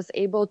family was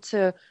able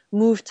to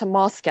move to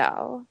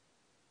Moscow,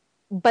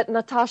 but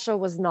Natasha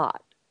was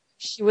not.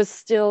 She was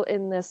still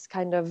in this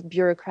kind of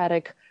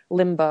bureaucratic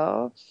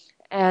limbo.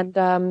 And,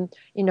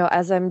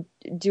 as I'm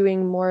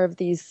doing more of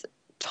these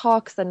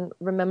talks and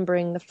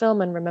remembering the film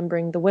and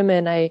remembering the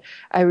women, I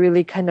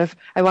really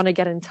I want to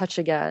get in touch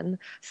again.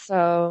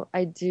 So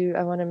I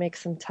want to make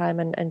some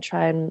time and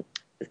try and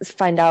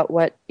find out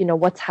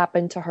what's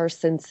happened to her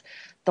since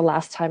the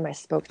last time I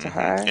spoke to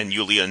her. And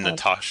Yulia and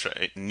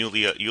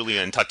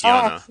Yulia and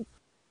Tatiana.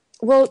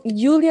 Well,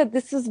 Yulia,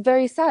 this is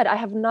very sad. I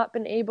have not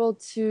been able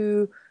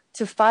to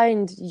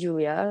find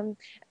Yulia.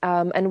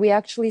 And we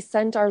actually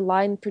sent our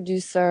line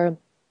producer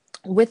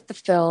with the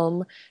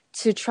film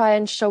to try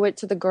and show it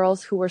to the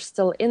girls who were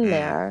still in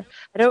there.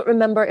 I don't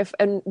remember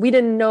and we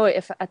didn't know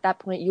if at that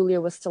point Yulia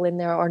was still in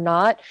there or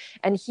not.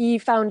 And he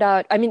found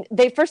out,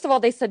 first of all,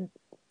 they said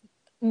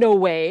no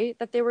way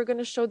that they were going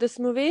to show this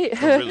movie.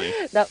 Oh, really?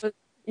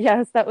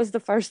 Yes, that was the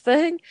first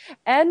thing.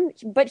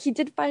 But he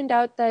did find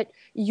out that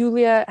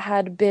Yulia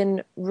had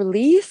been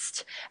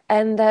released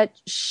and that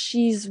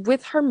she's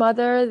with her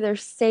mother. They're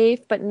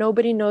safe, but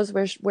nobody knows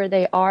where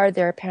they are.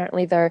 They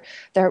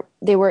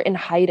were in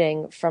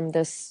hiding from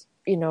this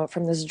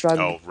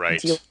drug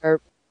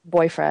dealer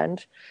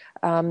boyfriend.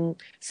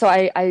 So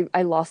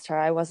I lost her.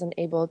 I wasn't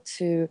able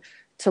to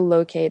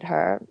locate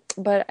her,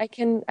 but I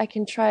can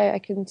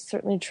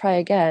certainly try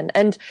again.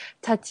 And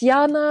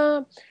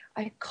Tatiana,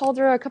 I called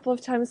her a couple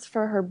of times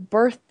for her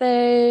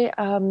birthday.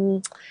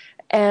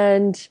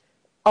 And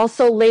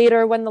also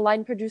later when the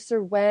line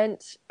producer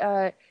went,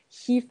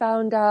 he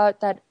found out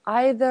that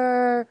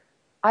either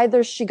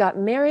she got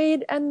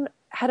married and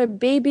had a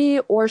baby,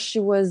 or she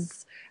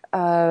was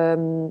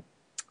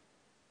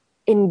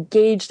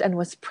engaged and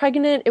was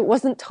pregnant. It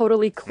wasn't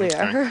totally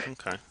clear.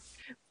 Okay.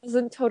 It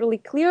wasn't totally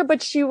clear,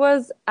 but she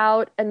was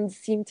out and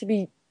seemed to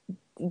be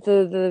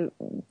the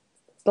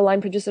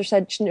line producer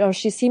said,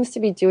 she seems to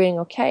be doing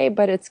okay,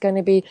 but it's going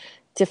to be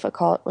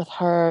difficult with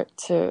her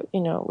to,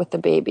 with the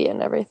baby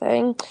and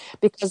everything,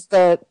 because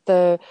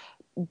the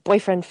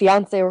boyfriend,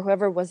 fiance, or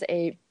whoever was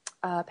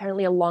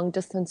apparently a long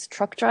distance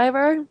truck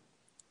driver.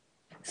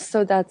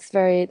 So that's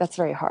very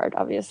hard,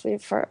 obviously,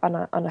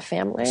 on a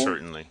family.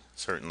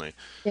 Certainly.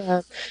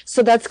 Yeah.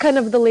 So that's kind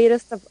of the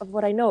latest of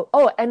what I know.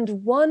 Oh,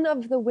 and one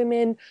of the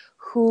women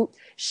who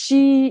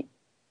she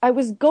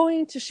was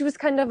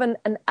kind of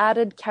an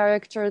added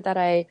character that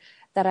I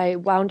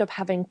wound up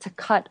having to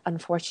cut,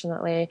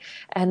 unfortunately,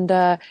 and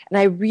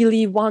I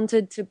really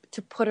wanted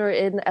to put her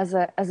in as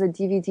a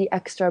DVD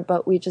extra,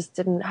 but we just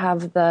didn't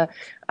have the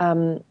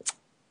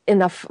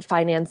enough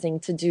financing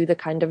to do the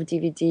kind of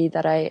DVD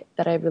that I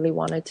really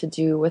wanted to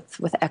do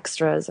with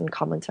extras and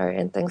commentary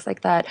and things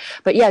like that.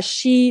 But yeah,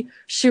 she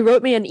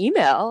wrote me an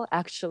email,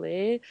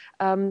 actually.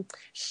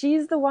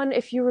 She's the one,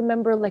 if you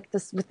remember, like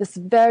this, with this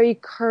very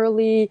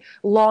curly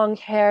long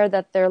hair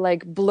that they're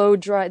like blow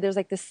dry. There's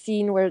like this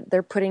scene where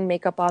they're putting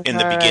makeup on in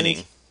her. The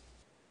beginning.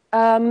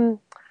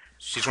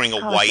 She's wearing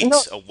a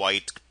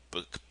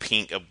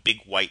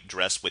big white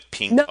dress with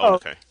pink. No. Oh,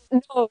 okay.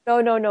 No,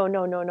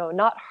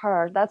 not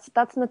her. That's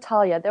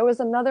Natalia. There was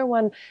another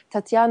one,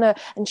 Tatiana,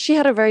 and she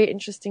had a very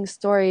interesting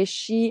story.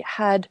 She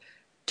had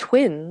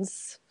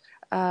twins,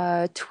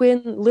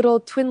 twin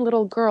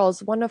little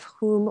girls, one of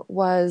whom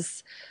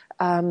was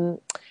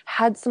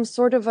had some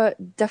sort of a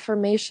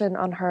deformation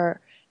on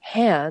her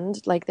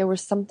hand, like there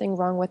was something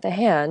wrong with the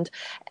hand,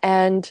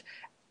 and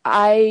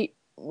my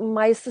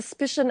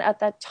suspicion at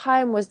that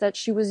time was that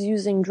she was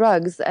using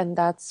drugs, and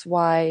that's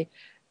why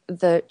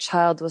the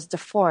child was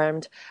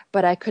deformed.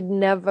 But I could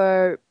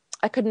never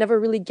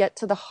really get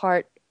to the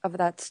heart of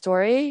that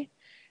story,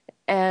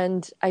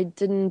 and it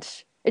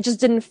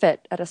just didn't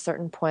fit at a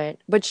certain point.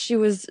 But she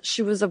was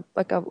a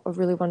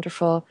really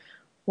wonderful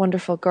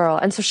girl,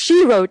 and so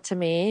she wrote to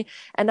me,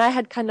 and I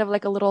had kind of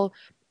like a little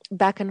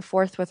back and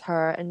forth with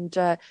her, and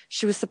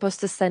she was supposed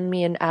to send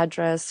me an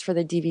address for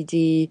the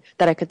DVD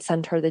that I could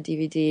send her the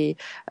DVD,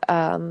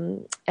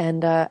 and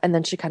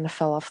then she kind of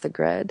fell off the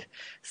grid.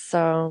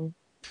 So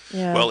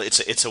Yeah. Well,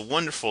 it's a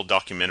wonderful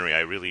documentary. I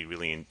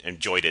really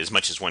enjoyed it as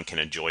much as one can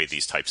enjoy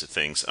these types of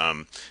things.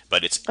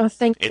 But Oh,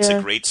 thank you.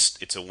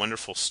 it's a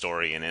wonderful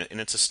story, and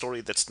it's a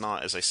story that's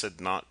not, as I said,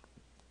 not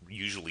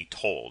usually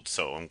told.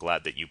 So I'm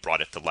glad that you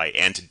brought it to light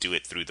and to do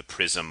it through the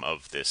prism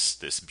of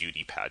this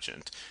beauty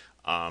pageant.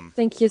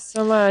 Thank you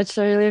so much.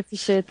 I really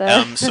appreciate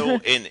that. So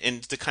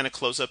and to kind of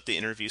close up the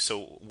interview,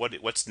 so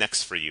what's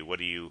next for you?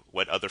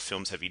 What other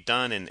films have you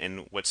done,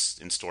 and what's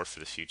in store for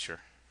the future?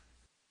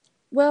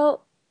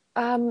 Well,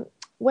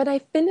 when I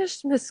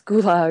finished Miss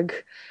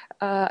Gulag,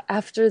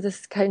 after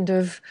this kind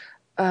of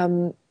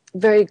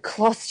very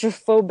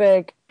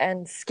claustrophobic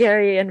and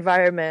scary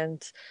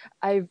environment,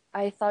 I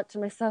thought to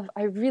myself,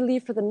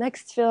 for the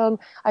next film,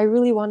 I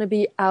really want to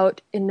be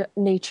out in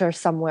nature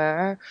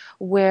somewhere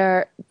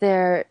where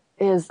there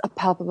is a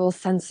palpable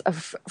sense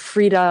of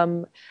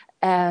freedom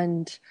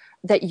and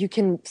that you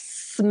can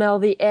smell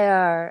the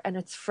air and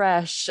it's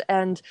fresh.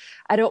 And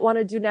I don't want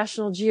to do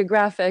National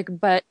Geographic,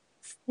 but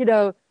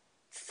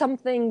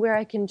something where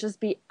I can just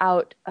be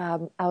out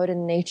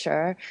in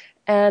nature.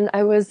 And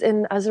I was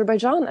in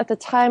Azerbaijan at the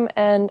time,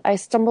 and I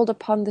stumbled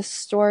upon this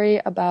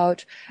story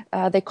about,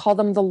 they call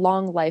them the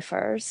long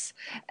lifers.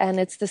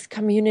 And it's this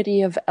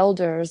community of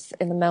elders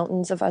in the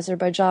mountains of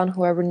Azerbaijan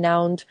who are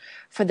renowned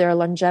for their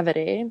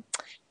longevity.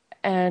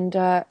 And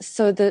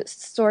so the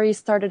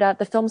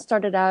film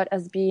started out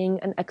as being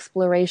an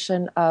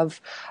exploration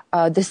of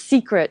the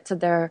secret to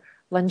their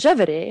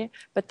longevity.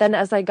 But then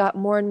as I got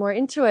more and more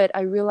into it,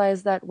 I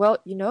realized that,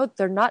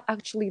 they're not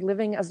actually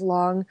living as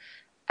long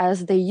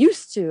as they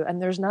used to,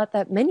 and there's not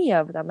that many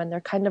of them, and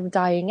they're kind of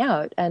dying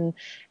out. And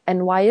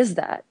why is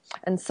that?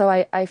 And so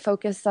I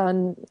focus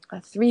on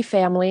 3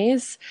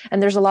 families,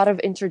 and there's a lot of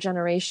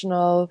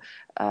intergenerational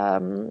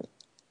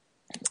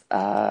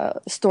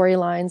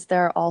storylines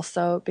there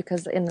also,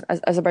 because in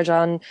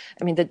Azerbaijan,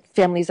 the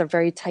families are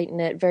very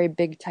tight-knit, very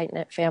big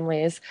tight-knit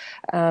families.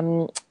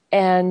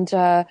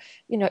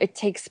 It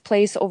takes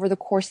place over the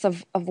course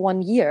of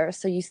 1 year.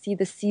 So you see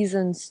the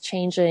seasons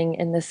changing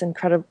in this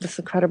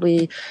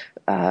incredibly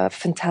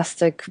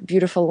fantastic,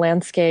 beautiful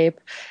landscape.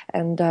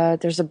 And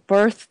there's a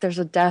birth, there's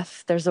a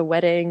death, there's a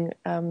wedding.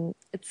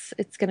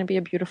 It's going to be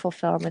a beautiful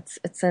film.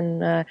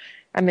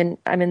 I'm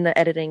in the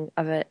editing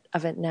of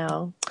it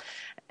now.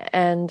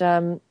 And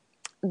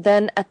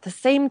then at the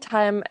same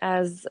time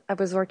as I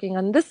was working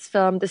on this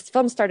film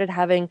started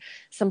having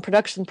some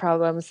production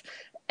problems.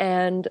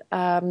 And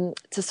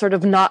to sort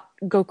of not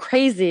go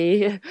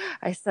crazy,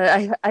 I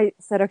said,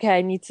 okay,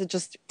 I need to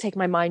just take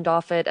my mind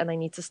off it, and I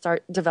need to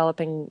start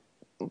developing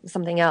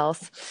something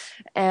else.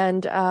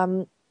 And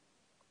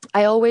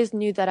I always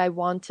knew that I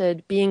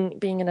wanted, being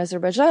in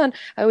Azerbaijan,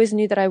 I always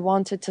knew that I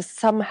wanted to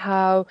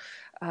somehow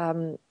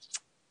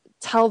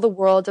tell the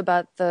world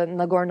about the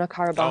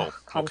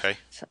Nagorno-Karabakh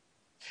conflict.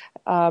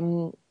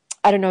 Okay.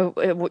 I don't know,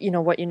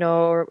 what you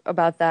know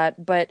about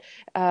that, but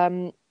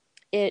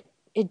it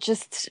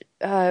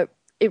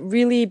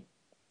really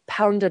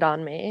pounded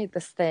on me,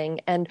 this thing.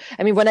 And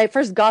when I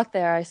first got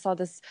there, I saw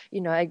this,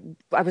 I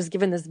was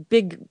given this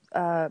big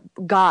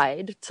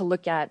guide to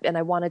look at, and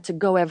I wanted to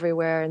go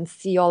everywhere and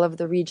see all of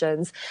the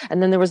regions.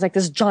 And then there was like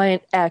this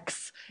giant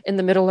X in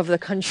the middle of the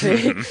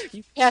country.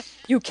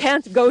 You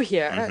can't go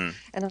here. Mm-hmm.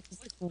 And I was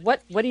like,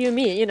 what do you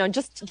mean?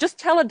 Just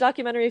tell a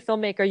documentary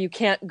filmmaker you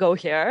can't go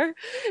here,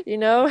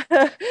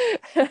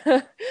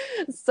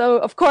 So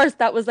of course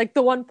that was like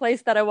the one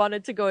place that I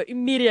wanted to go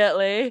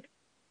immediately.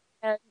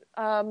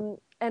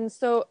 And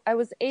so I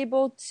was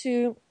able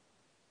to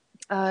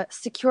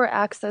secure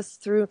access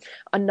through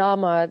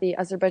ANAMA, the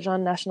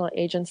Azerbaijan National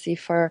Agency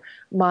for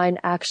Mine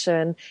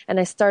Action. And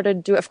I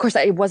started of course,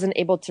 I wasn't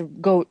able to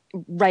go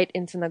right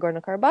into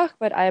Nagorno-Karabakh,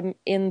 but I'm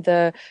in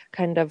the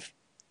kind of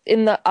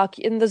in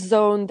the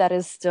zone that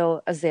is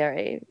still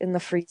Azeri, in the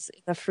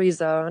free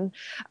zone.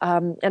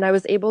 And I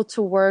was able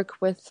to work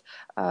with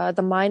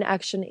the Mine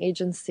Action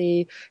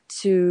Agency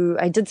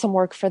I did some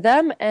work for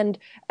them. And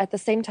at the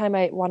same time,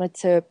 I wanted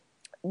to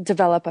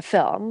develop a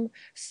film.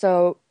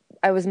 So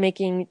I was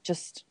making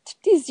just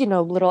these,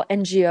 little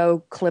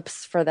NGO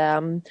clips for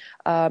them.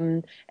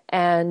 And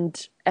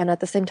at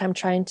the same time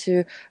trying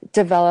to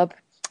develop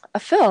a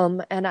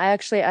film. And I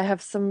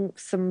have some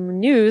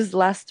news.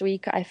 Last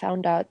week, I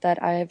found out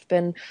that I've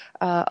been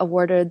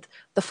awarded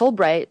the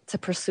Fulbright to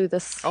pursue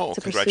this. Oh,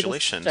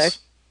 congratulations! This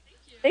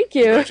Thank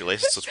you.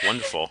 Congratulations! It's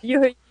wonderful.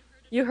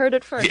 You heard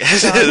it first.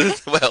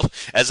 Yes. Well,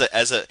 as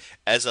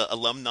a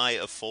alumni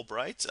of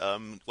Fulbright,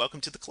 welcome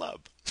to the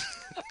club.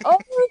 Oh,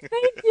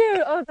 thank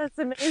you. Oh, that's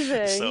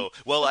amazing. So,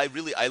 well,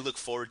 I look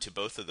forward to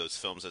both of those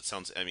films. It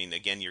sounds,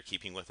 again, you're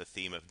keeping with the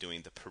theme of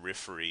doing the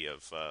periphery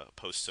of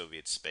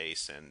post-Soviet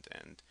space, and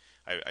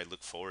I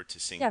look forward to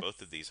seeing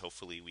both of these.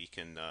 Hopefully, we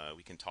can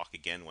talk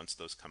again once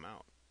those come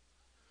out.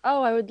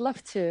 Oh, I would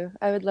love to.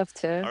 All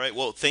right.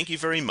 Well, thank you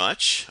very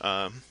much.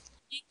 Thank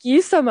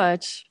you so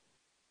much.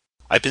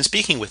 I've been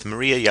speaking with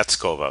Maria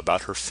Yatskova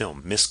about her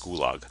film, Miss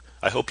Gulag.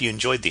 I hope you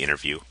enjoyed the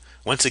interview.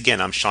 Once again,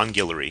 I'm Sean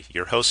Guillory,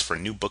 your host for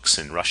New Books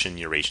in Russian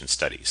Eurasian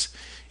Studies.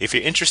 If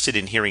you're interested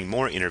in hearing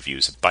more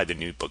interviews by the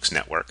New Books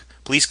Network,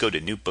 please go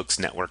to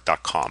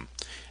newbooksnetwork.com.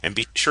 And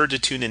be sure to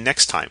tune in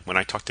next time when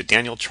I talk to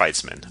Daniel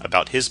Treidsman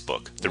about his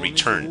book, The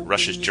Return,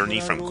 Russia's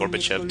Journey from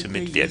Gorbachev to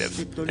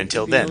Medvedev.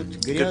 Until then,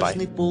 goodbye.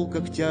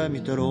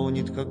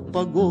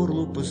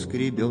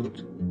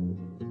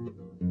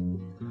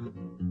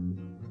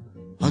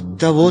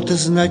 Оттого-то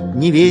знать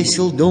не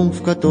весел дом,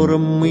 в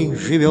котором мы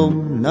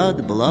живем,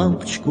 надо б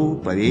лампочку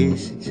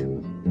повесить.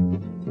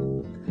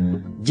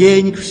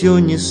 Денег все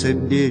не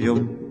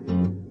соберем.